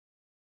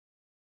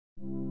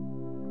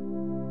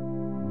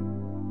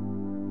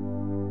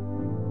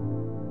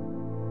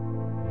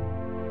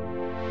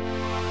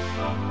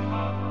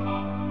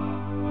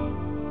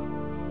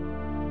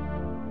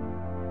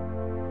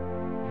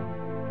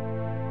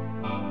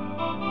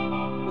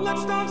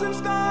Let's dance in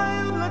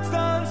style, let's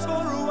dance for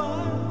a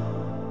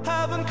while.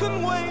 Heaven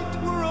can wait,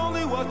 we're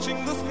only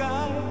watching the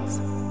skies.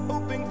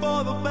 Hoping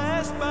for the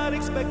best, but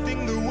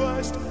expecting the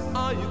worst.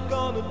 Are you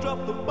gonna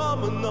drop the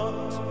bomb or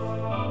not?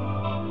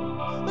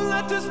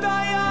 Let us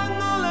die young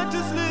or let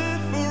us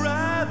live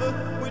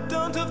forever. We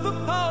don't have the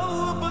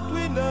power, but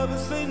we never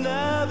say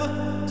never.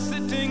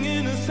 Sitting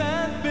in a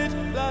sandpit,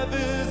 life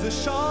is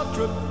a short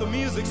trip. The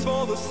music's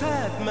for the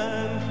sad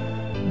man.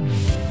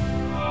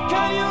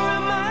 Can you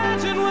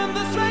imagine when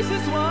this race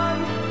is won?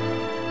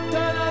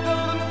 Turn our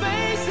golden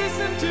faces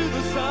into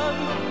the sun.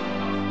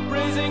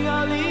 Praising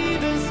our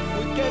leaders,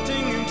 we're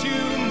getting in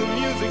tune. The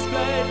music's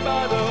played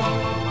by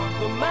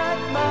the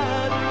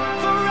madman.